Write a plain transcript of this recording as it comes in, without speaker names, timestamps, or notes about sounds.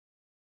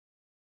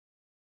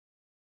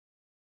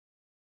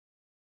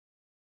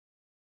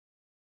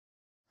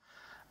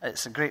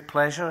It's a great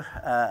pleasure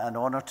and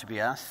honour to be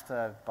asked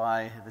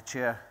by the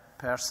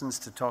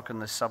chairpersons to talk on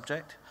this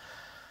subject.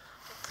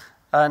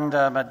 And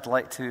I'd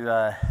like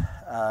to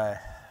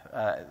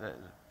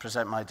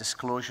present my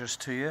disclosures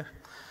to you.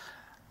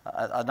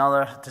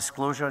 Another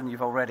disclosure, and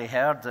you've already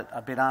heard that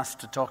I've been asked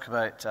to talk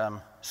about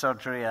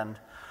surgery, and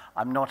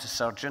I'm not a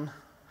surgeon.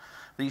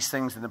 These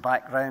things in the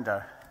background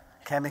are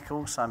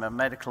chemicals. I'm a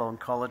medical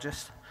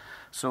oncologist,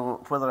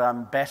 so whether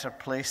I'm better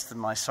placed than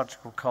my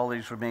surgical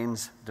colleagues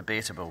remains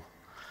debatable.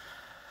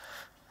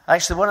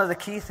 Actually, one of the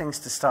key things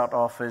to start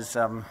off is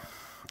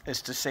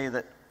to say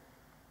that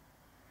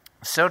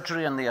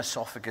surgery on the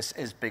esophagus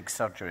is big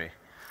surgery.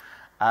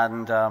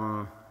 And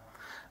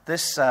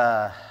this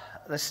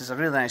is a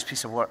really nice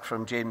piece of work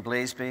from Jane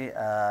Blaisby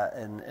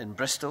in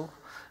Bristol,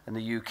 in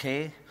the UK.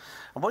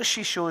 And what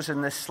she shows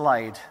in this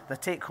slide, the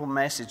take-home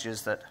message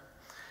is that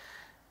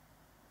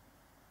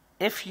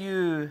if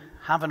you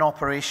have an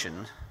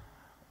operation,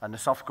 an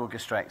esophageal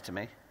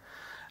gastrectomy,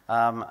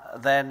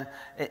 then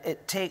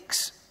it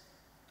takes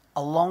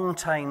a long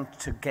time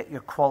to get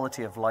your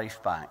quality of life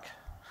back.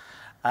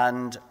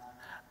 And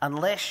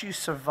unless you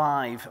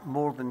survive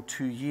more than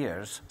 2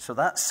 years, so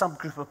that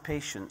subgroup of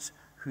patients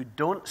who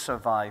don't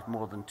survive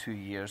more than 2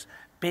 years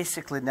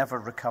basically never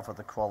recover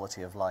the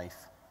quality of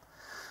life.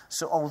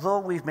 So although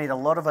we've made a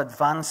lot of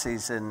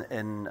advances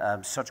in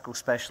surgical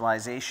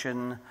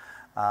specialization,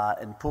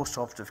 in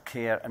post-operative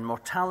care, and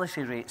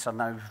mortality rates are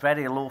now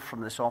very low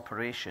from this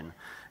operation,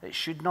 it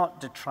should not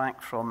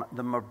detract from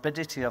the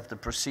morbidity of the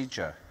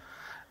procedure.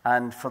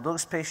 And for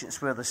those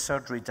patients where the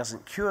surgery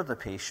doesn't cure the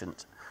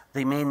patient,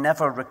 they may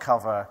never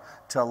recover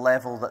to a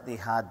level that they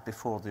had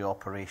before the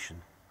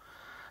operation.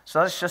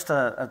 So that's just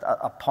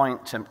a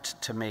point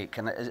to make,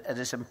 and it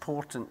is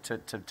important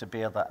to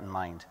bear that in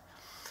mind.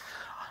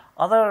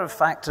 Other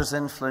factors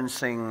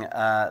influencing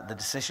the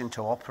decision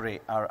to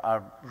operate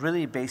are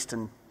really based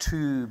on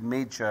two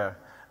major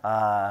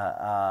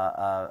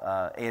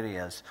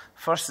areas.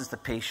 First is the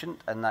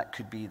patient, and that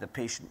could be the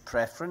patient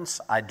preference.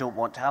 I don't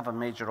want to have a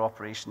major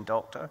operation,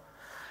 doctor.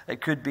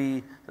 It could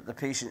be that the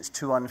patient's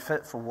too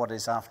unfit for what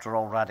is, after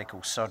all,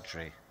 radical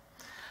surgery.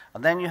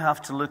 And then you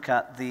have to look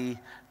at the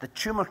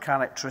tumor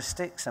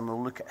characteristics, and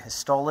we'll look at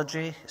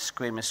histology,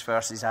 squamous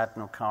versus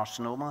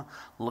adenocarcinoma,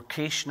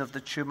 location of the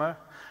tumor,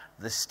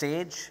 the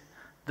stage,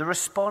 the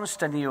response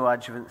to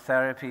neoadjuvant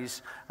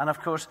therapies, and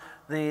of course,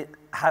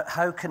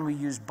 how can we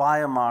use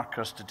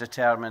biomarkers to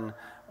determine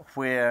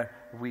where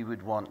we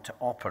would want to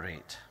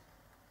operate.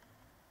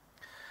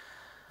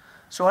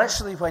 So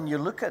actually, when you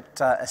look at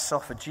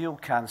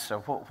esophageal cancer,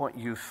 what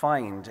you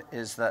find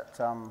is that,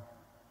 I'm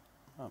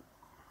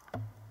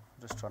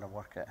just trying to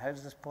work out, how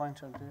does this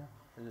pointer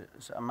do?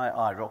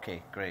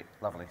 Okay, great,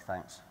 lovely,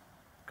 thanks,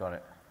 got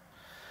it.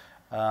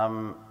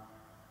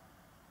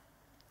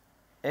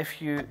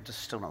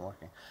 Still not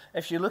working.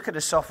 If you look at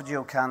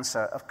esophageal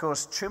cancer, of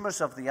course,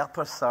 tumors of the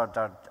upper third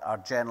are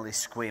generally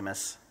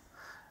squamous.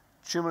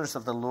 Tumors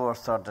of the lower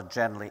third are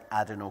generally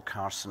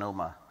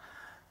adenocarcinoma.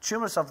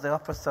 Tumors of the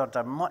upper third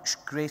are much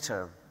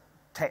greater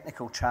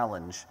technical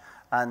challenge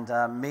and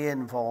may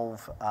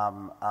involve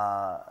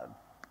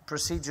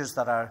procedures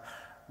that are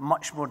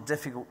much more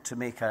difficult to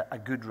make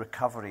a good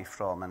recovery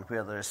from, and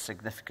where there is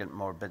significant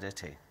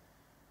morbidity.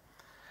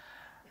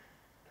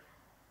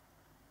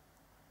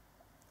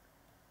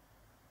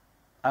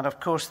 And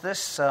of course,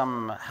 this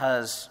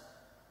has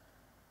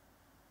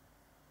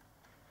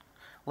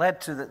led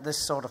to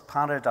this sort of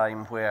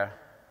paradigm where,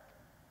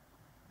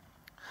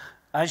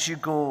 as you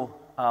go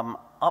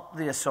up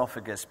the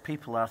esophagus,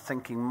 people are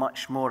thinking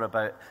much more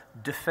about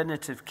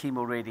definitive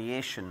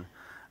chemoradiation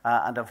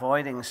and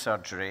avoiding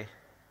surgery.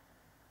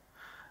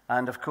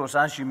 And of course,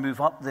 as you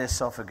move up the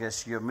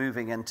esophagus, you're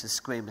moving into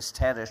squamous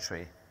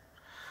territory.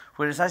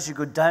 Whereas as you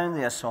go down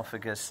the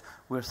esophagus,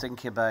 we're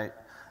thinking about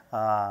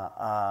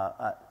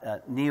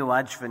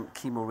neoadjuvant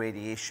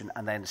chemoradiation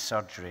and then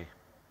surgery.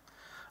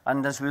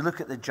 And as we look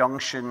at the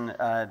junction,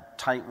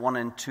 type 1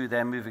 and 2,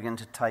 then moving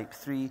into type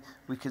 3,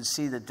 we can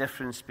see the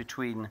difference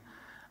between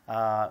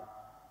a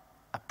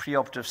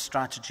preoperative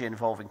strategy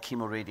involving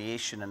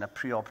chemoradiation and a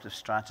preoperative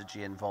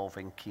strategy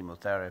involving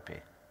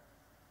chemotherapy.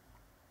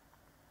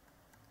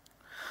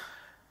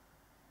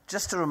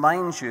 Just to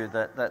remind you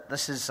that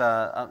this is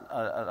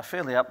a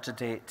fairly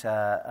up-to-date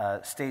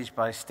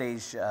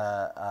stage-by-stage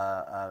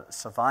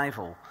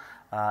survival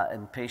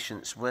in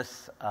patients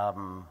with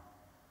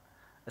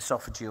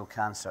esophageal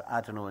cancer,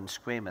 adeno and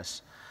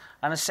squamous.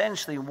 And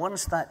essentially,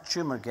 once that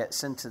tumor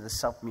gets into the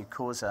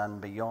submucosa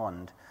and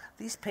beyond,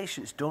 these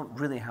patients don't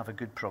really have a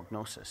good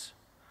prognosis.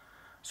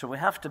 So we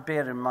have to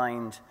bear in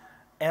mind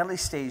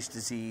early-stage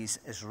disease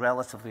is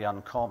relatively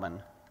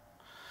uncommon.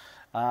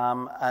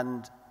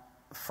 And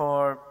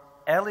for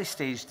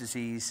early-stage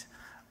disease,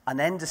 an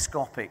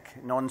endoscopic,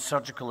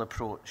 non-surgical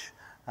approach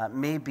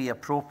may be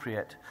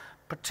appropriate,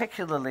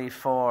 particularly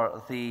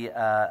for the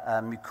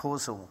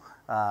mucosal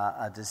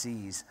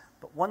disease.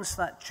 But once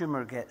that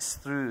tumor gets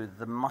through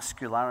the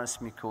muscularis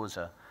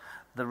mucosa,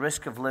 the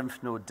risk of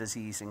lymph node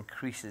disease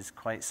increases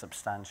quite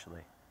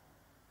substantially.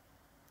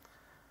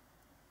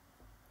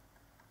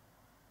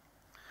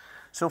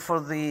 So for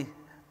the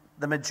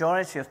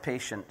majority of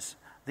patients,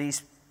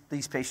 these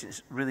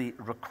patients really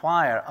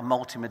require a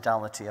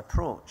multimodality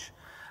approach.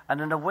 And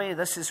in a way,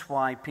 this is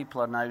why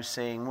people are now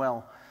saying,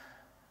 well,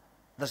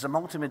 there's a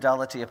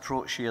multimodality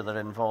approach here that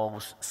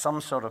involves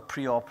some sort of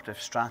preoperative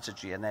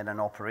strategy and then an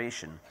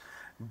operation.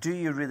 Do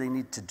you really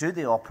need to do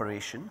the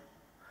operation?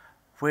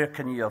 Where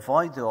can you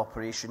avoid the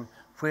operation?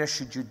 Where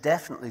should you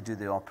definitely do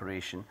the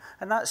operation?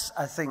 And that's,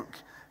 I think,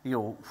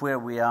 where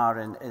we are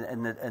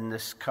in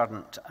this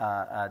current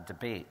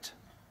debate.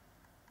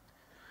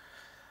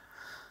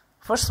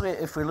 Firstly,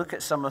 if we look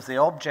at some of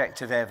the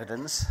objective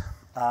evidence,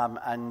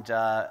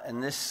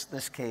 in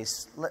this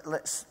case,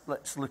 let's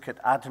look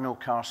at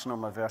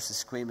adenocarcinoma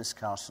versus squamous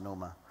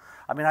carcinoma.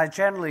 I mean, I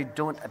generally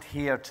don't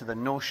adhere to the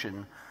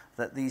notion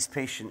that these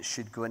patients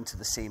should go into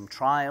the same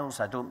trials.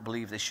 I don't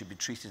believe they should be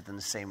treated in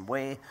the same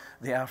way.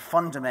 They are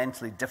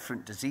fundamentally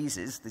different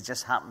diseases. They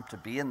just happen to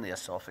be in the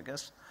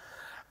esophagus.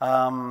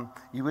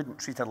 You wouldn't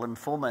treat a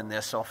lymphoma in the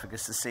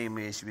esophagus the same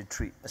way as you would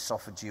treat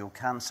esophageal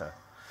cancer.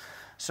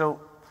 So,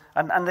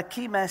 and the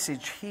key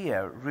message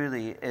here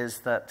really is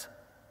that,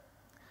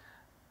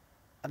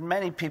 and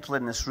many people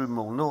in this room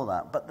will know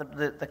that, but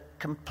the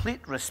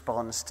complete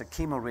response to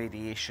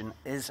chemoradiation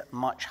is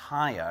much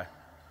higher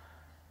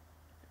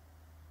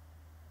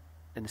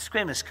in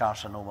squamous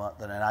carcinoma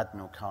than in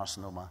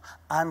adenocarcinoma,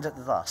 and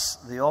thus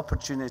the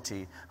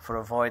opportunity for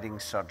avoiding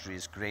surgery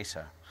is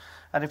greater.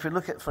 And if we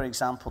look at, for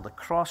example, the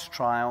CROSS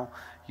trial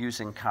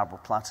using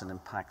carboplatin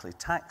and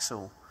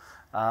paclitaxel,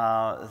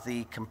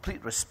 the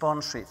complete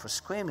response rate for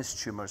squamous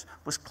tumors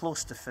was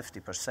close to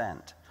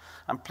 50%.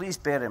 And please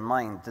bear in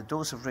mind, the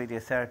dose of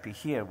radiotherapy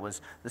here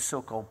was the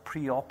so-called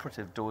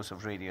preoperative dose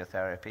of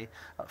radiotherapy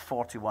at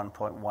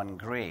 41.1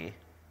 Gray.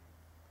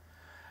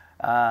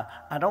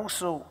 And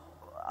also,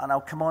 and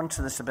I'll come on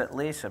to this a bit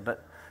later,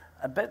 but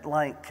a bit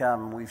like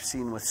we've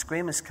seen with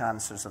squamous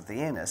cancers of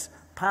the anus,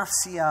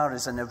 PathCR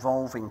is an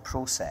evolving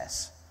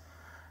process.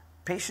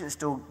 Patients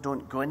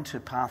don't go into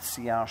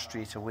PathCR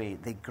straight away.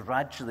 They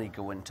gradually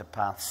go into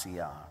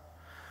PathCR.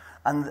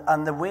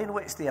 And the way in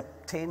which they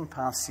obtain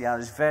PathCR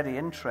is very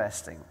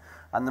interesting.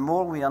 And the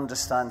more we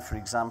understand, for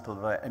example,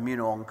 about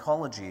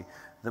immuno-oncology,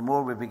 the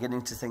more we're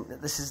beginning to think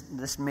that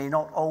this may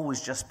not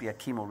always just be a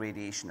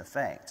chemoradiation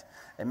effect.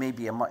 It may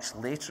be a much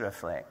later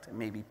effect. It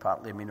may be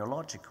partly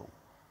immunological.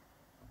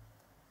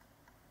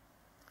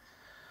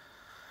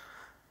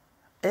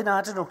 In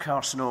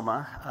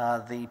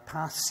adenocarcinoma, the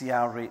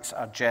PathCR rates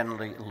are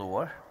generally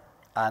lower,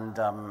 and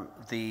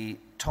the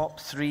top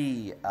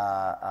three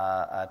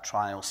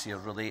trials here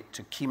relate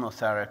to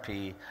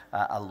chemotherapy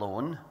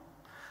alone,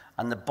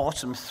 and the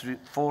bottom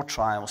four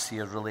trials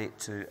here relate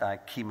to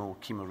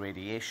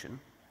chemoradiation.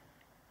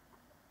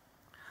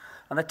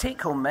 And the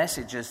take-home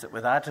message is that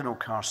with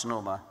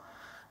adenocarcinoma,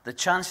 the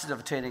chances of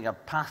obtaining a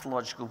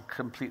pathological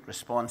complete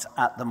response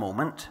at the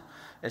moment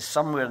is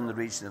somewhere in the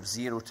region of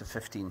 0 to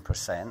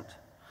 15%.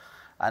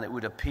 And it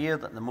would appear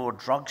that the more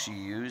drugs you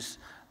use,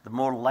 the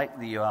more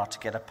likely you are to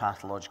get a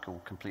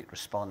pathological complete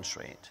response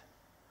rate.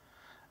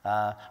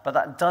 But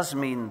that does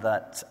mean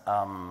that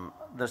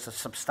there's a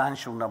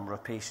substantial number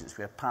of patients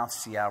where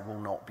PathCR will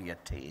not be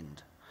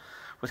attained.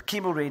 With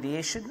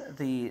chemoradiation,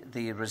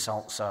 the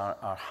results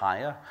are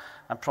higher,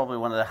 and probably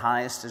one of the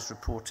highest is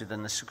reported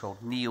in the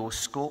so-called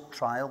NeoScope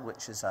trial,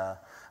 which is a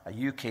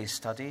UK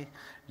study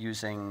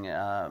using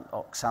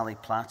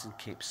oxaliplatin and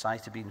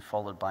capecitabine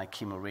followed by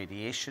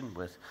chemoradiation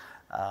with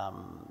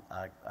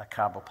a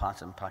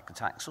carboplatin and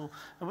paclitaxel,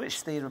 in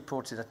which they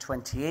reported a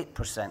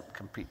 28%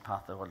 complete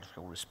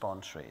pathological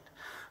response rate.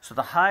 So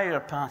the higher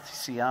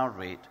PathCR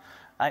rate,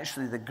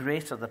 actually the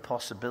greater the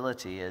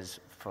possibility is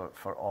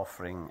for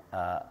offering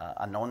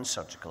a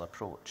non-surgical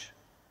approach.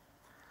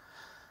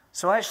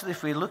 So actually,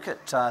 if we look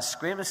at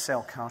squamous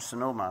cell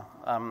carcinoma,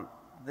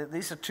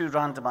 these are two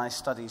randomized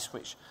studies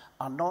which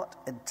are not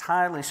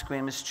entirely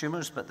squamous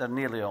tumors, but they're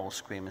nearly all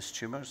squamous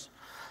tumors.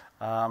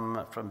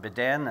 From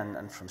Beden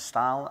and from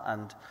Stahl,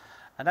 and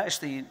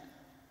actually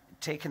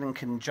taken in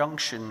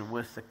conjunction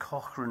with the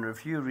Cochrane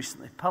Review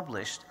recently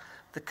published,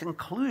 the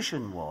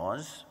conclusion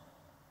was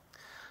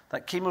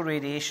that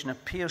chemoradiation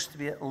appears to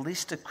be at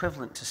least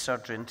equivalent to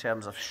surgery in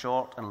terms of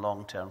short and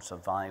long-term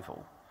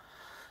survival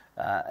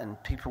in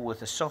people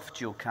with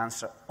esophageal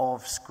cancer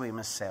of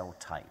squamous cell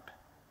type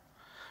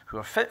who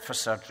are fit for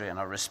surgery and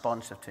are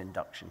responsive to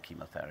induction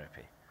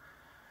chemotherapy.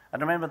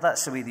 And remember,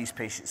 that's the way these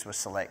patients were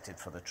selected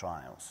for the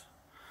trials.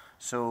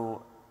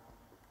 So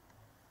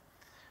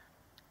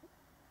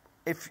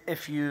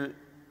if you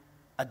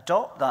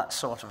adopt that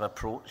sort of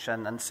approach,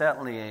 and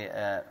certainly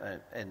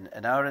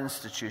in our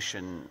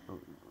institution,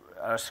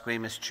 our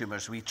squamous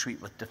tumors we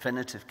treat with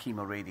definitive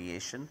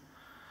chemoradiation,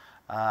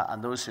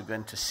 and those who go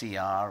into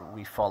CR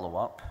we follow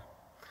up.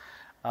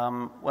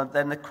 Well,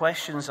 then the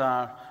questions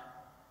are,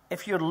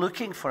 if you're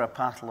looking for a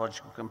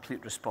pathological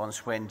complete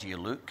response, when do you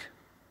look?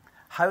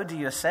 How do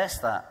you assess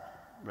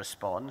that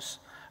response?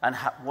 And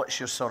what's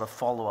your sort of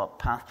follow-up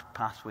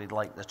pathway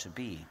likely to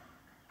be?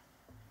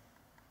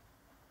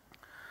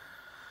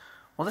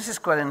 Well, this is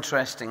quite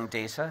interesting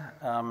data.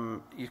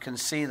 You can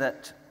see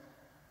that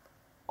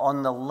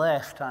on the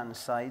left-hand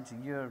side,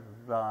 your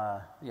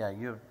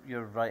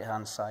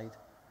right-hand side.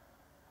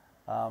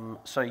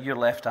 So your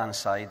left-hand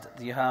side,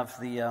 you have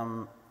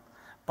the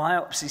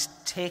biopsies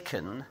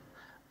taken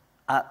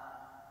at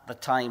the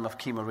time of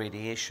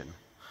chemoradiation.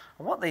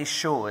 And what they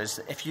show is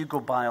that if you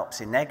go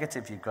biopsy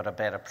negative, you've got a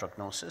better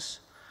prognosis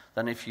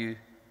than if you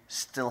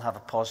still have a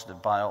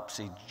positive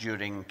biopsy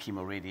during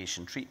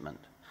chemoradiation treatment.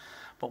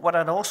 But what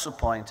I'd also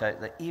point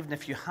out that even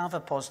if you have a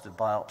positive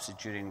biopsy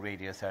during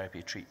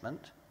radiotherapy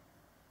treatment,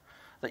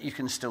 that you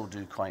can still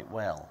do quite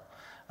well.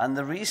 And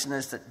the reason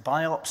is that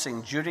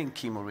biopsying during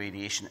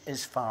chemoradiation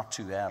is far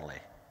too early.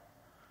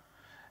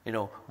 You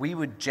know, we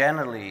would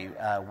generally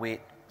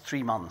wait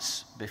 3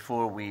 months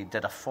before we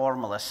did a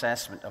formal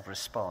assessment of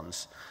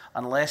response,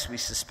 unless we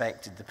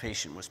suspected the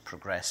patient was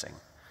progressing.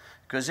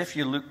 Because if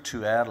you look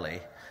too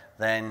early,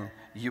 then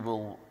you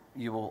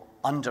will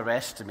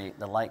underestimate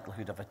the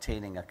likelihood of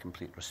attaining a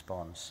complete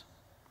response.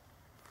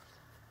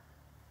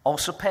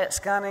 Also, PET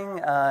scanning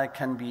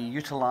can be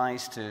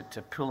utilized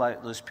to pull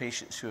out those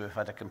patients who have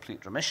had a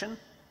complete remission.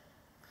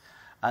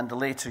 And the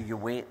later you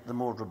wait, the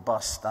more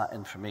robust that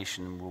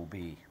information will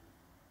be.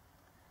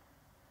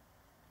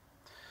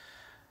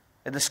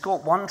 In the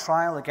Scope 1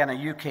 trial, again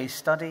a UK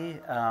study,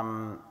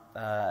 and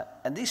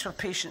these were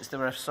patients, they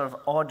were a sort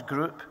of odd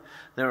group.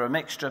 They were a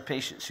mixture of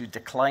patients who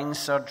declined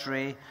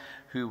surgery,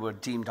 who were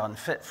deemed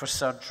unfit for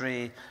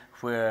surgery,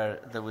 where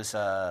there was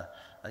a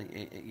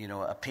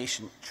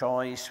patient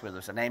choice, where there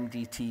was an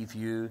MDT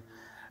view.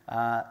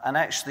 And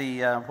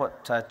actually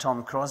what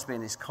Tom Crosby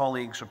and his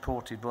colleagues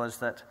reported was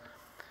that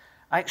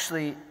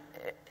actually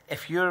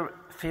if you're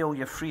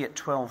failure-free at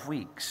 12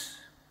 weeks,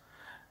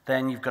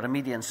 then you've got a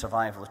median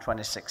survival of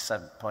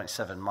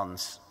 26.7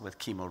 months with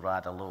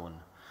chemo-rad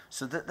alone.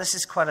 So this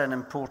is quite an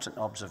important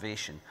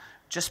observation,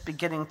 just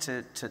beginning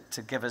to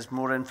give us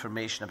more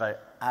information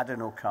about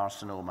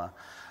adenocarcinoma.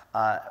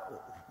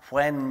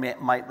 When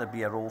might there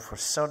be a role for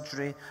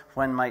surgery?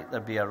 When might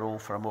there be a role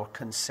for a more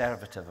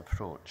conservative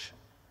approach?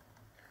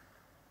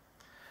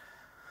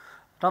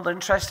 Another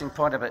interesting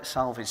point about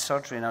salvage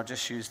surgery, and I'll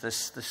just use this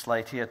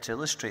slide here to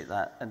illustrate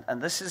that,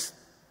 and this is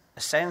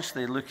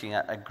essentially looking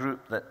at a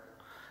group that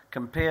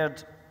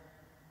compared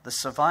the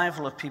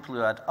survival of people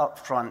who had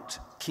upfront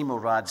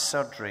chemo-rad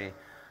surgery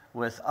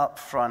with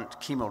upfront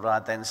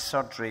chemo-rad, then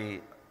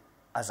surgery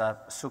as a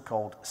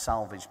so-called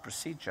salvage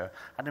procedure.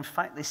 And in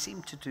fact, they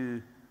seemed to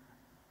do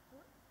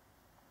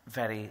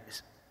they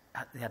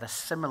had a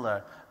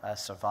similar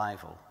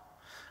survival.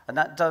 And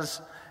that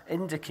does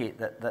indicate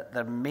that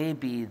there may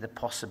be the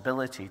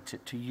possibility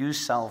to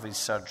use salvage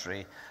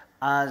surgery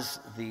as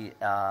the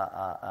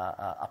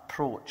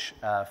approach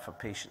for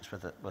patients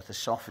with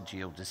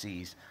esophageal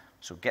disease.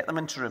 So get them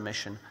into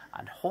remission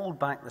and hold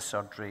back the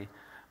surgery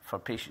for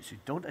patients who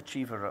don't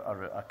achieve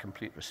a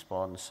complete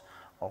response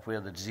or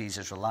where the disease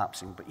is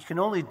relapsing. But you can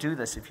only do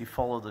this if you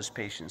follow those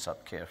patients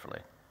up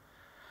carefully.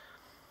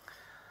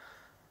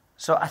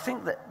 So I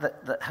think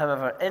that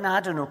however, in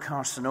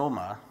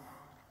adenocarcinoma,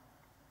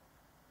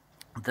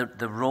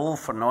 the role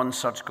for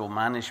non-surgical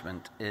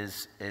management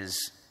is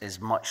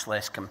much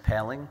less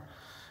compelling.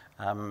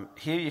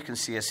 Here you can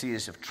see a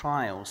series of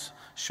trials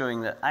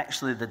showing that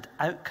actually the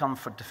outcome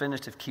for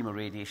definitive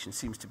chemoradiation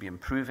seems to be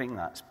improving.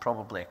 That's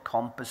probably a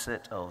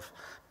composite of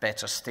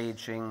better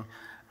staging,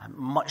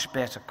 much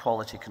better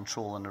quality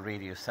control in the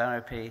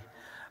radiotherapy,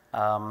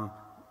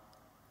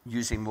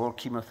 using more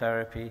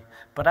chemotherapy.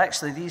 But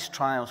actually these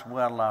trials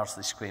were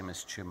largely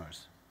squamous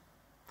tumors.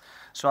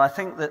 So I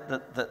think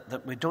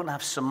that we don't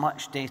have so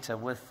much data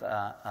with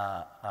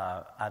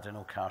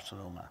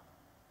adenocarcinoma.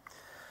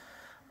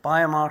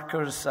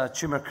 Biomarkers,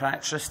 tumor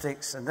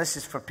characteristics, and this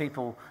is for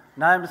people.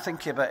 Now I'm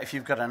thinking about if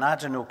you've got an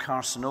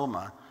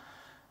adenocarcinoma.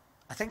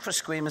 I think for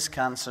squamous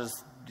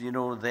cancers, you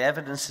know, the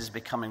evidence is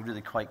becoming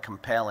really quite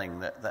compelling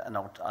that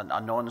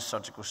a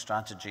non-surgical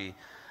strategy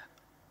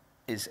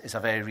is a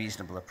very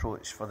reasonable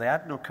approach. For the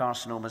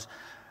adenocarcinomas,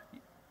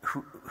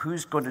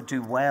 who's going to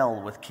do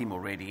well with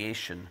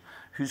chemoradiation?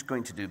 Who's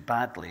going to do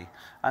badly?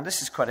 And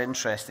this is quite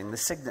interesting. The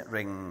signet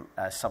ring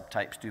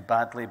subtypes do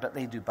badly, but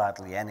they do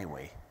badly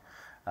anyway.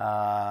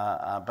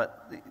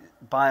 But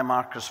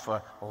biomarkers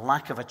for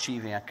lack of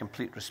achieving a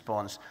complete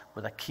response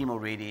with a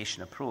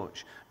chemoradiation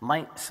approach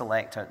might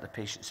select out the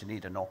patients who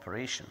need an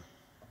operation.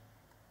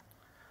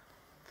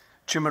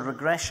 Tumor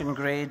regression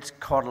grade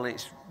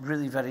correlates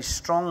really very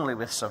strongly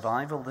with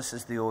survival. This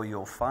is the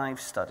OEO5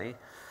 study,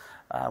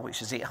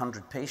 which is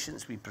 800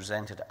 patients we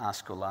presented at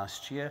ASCO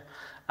last year.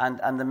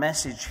 And the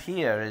message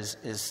here is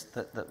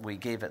that we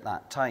gave at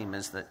that time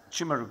is that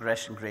tumor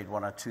regression grade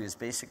 1 or 2 is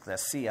basically a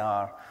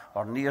CR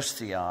or near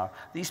CR.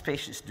 These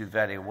patients do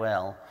very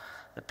well.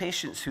 The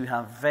patients who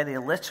have very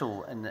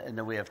little in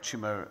the way of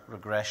tumor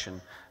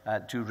regression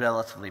do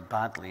relatively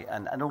badly,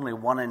 and only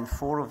 1 in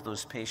 4 of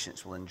those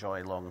patients will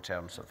enjoy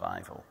long-term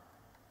survival.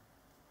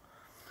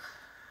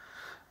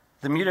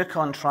 The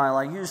Municon trial,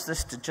 I use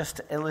this just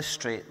to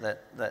illustrate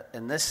that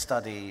in this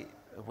study,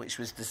 which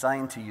was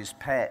designed to use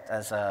PET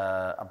as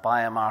a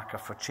biomarker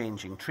for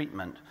changing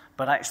treatment.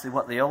 But actually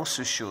what they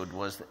also showed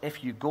was that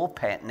if you go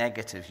PET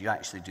negative, you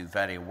actually do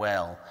very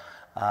well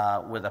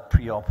with a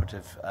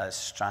preoperative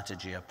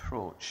strategy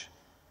approach.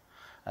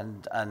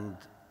 And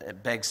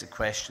it begs the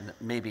question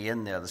that maybe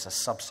in there's a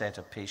subset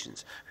of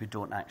patients who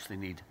don't actually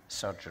need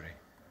surgery.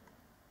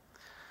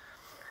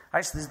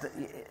 Actually,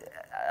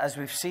 as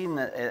we've seen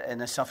in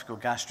esophageal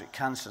gastric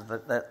cancer,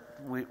 that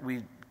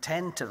we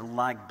tend to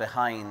lag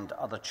behind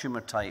other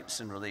tumor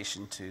types in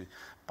relation to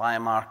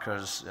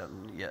biomarkers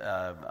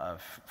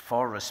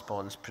for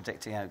response,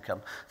 predicting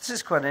outcome. This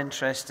is quite an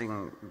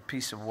interesting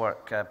piece of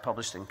work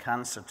published in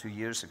Cancer 2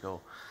 years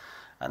ago.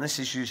 And this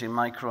is using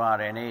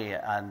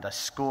microRNA and a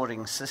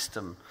scoring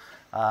system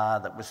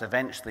that was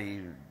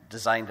eventually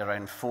designed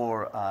around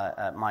 4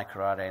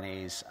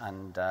 microRNAs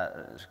and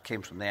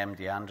came from the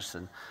MD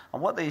Anderson.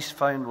 And what they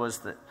found was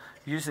that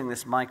using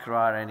this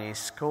microRNA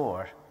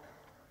score,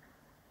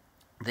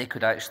 they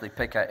could actually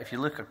pick out, if you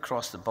look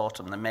across the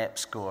bottom, the MEP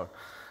score,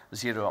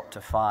 0 up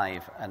to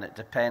 5, and it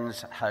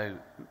depends how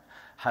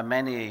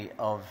many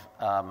of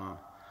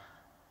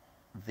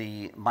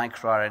the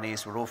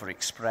microRNAs were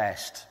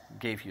overexpressed,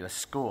 gave you a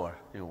score,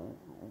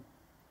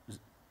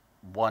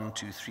 1,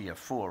 2, 3, or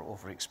 4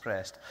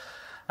 overexpressed.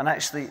 And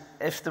actually,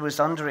 if there was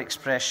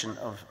underexpression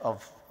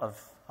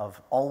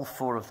of all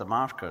 4 of the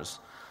markers,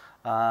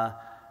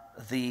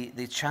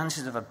 the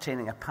chances of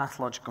obtaining a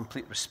pathologic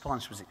complete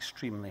response was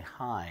extremely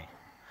high.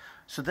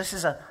 So this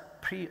is a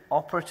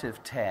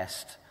preoperative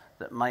test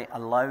that might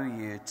allow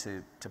you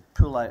to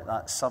pull out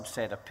that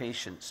subset of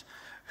patients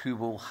who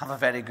will have a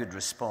very good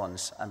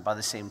response, and by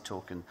the same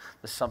token,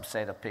 the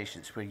subset of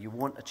patients where you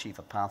won't achieve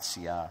a path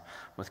CR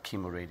with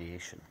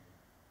chemoradiation.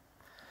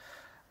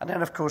 And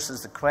then, of course,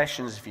 there's the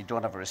questions, if you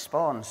don't have a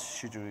response,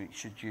 should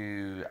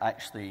you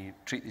actually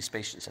treat these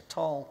patients at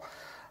all?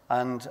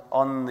 And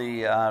on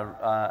the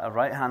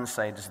right-hand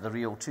side is the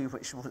REAL-2,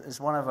 which is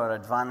one of our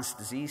advanced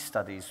disease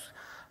studies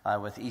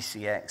with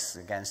ECX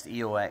against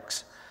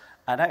EOX.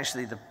 And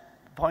actually, the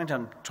point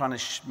I'm trying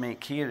to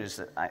make here is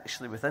that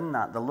actually within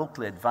that, the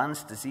locally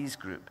advanced disease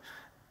group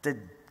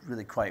did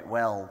really quite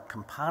well,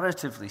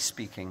 comparatively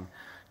speaking,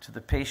 to the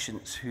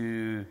patients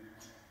who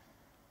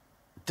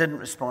didn't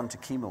respond to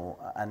chemo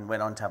and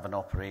went on to have an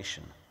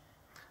operation.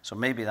 So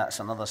maybe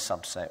that's another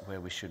subset where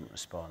we shouldn't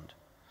respond.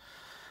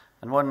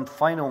 And one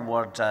final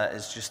word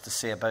is just to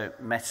say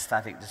about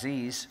metastatic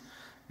disease,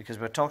 because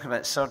we're talking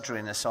about surgery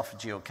in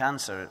esophageal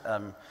cancer.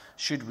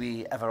 Should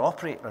we ever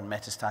operate on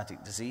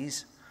metastatic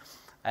disease?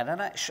 And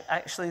then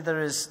actually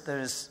there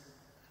is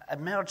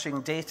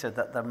emerging data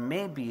that there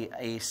may be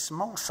a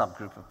small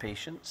subgroup of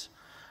patients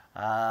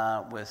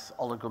with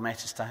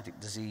oligometastatic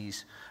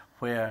disease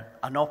where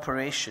an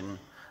operation,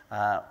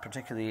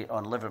 particularly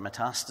on liver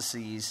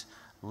metastases,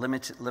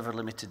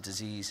 liver-limited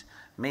disease,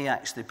 may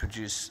actually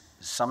produce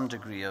some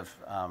degree of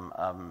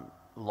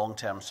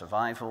long-term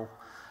survival,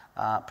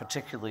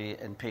 particularly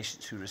in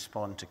patients who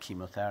respond to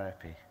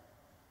chemotherapy.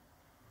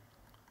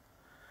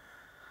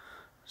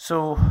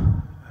 So,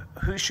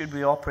 who should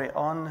we operate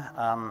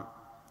on?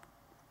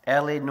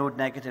 Early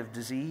node-negative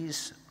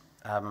disease,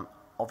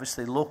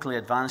 obviously locally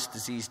advanced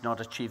disease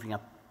not achieving a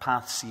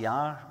path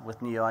CR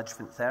with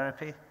neoadjuvant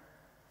therapy.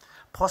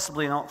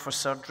 Possibly not for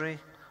surgery.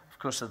 Of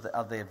course,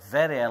 are they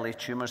very early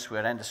tumours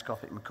where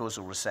endoscopic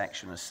mucosal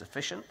resection is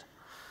sufficient?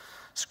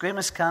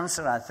 Squamous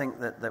cancer, I think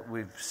that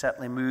we've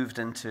certainly moved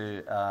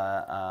into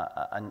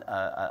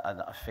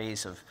a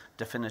phase of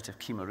definitive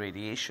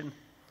chemoradiation.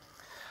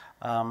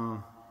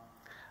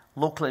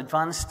 Locally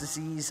advanced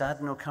disease,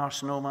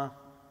 adenocarcinoma,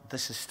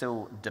 this is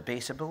still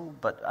debatable,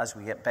 but as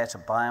we get better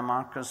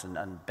biomarkers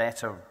and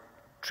better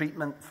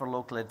treatment for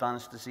locally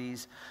advanced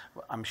disease,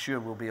 I'm sure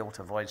we'll be able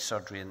to avoid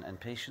surgery in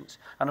patients.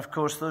 And of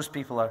course, those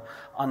people are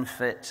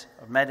unfit,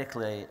 or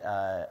medically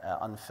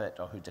unfit,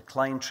 or who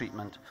decline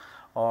treatment,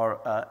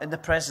 or in the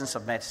presence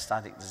of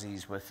metastatic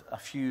disease with a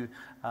few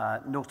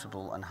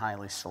notable and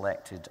highly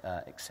selected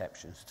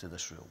exceptions to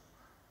this rule.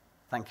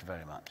 Thank you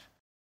very much.